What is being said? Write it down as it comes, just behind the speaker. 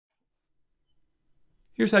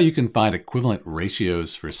Here's how you can find equivalent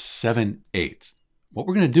ratios for 7/8. What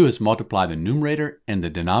we're going to do is multiply the numerator and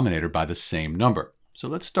the denominator by the same number. So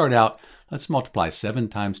let's start out. Let's multiply 7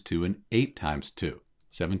 times 2 and 8 times 2.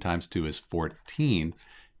 7 times 2 is 14.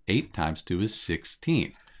 8 times 2 is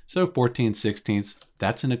 16. So 14/16,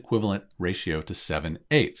 that's an equivalent ratio to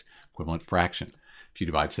 7/8, equivalent fraction. If you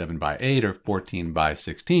divide 7 by 8 or 14 by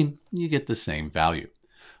 16, you get the same value.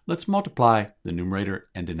 Let's multiply the numerator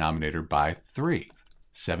and denominator by 3.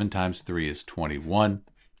 7 times 3 is 21.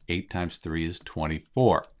 8 times 3 is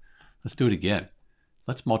 24. Let's do it again.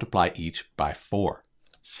 Let's multiply each by 4.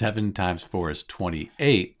 7 times 4 is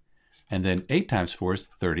 28. And then 8 times 4 is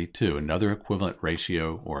 32, another equivalent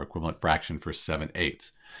ratio or equivalent fraction for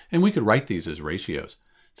 7/8. And we could write these as ratios.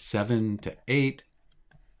 7 to 8,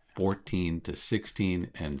 14 to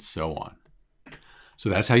 16, and so on. So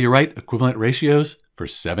that's how you write equivalent ratios for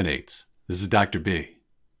 7/8. This is Dr. B.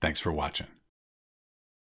 Thanks for watching.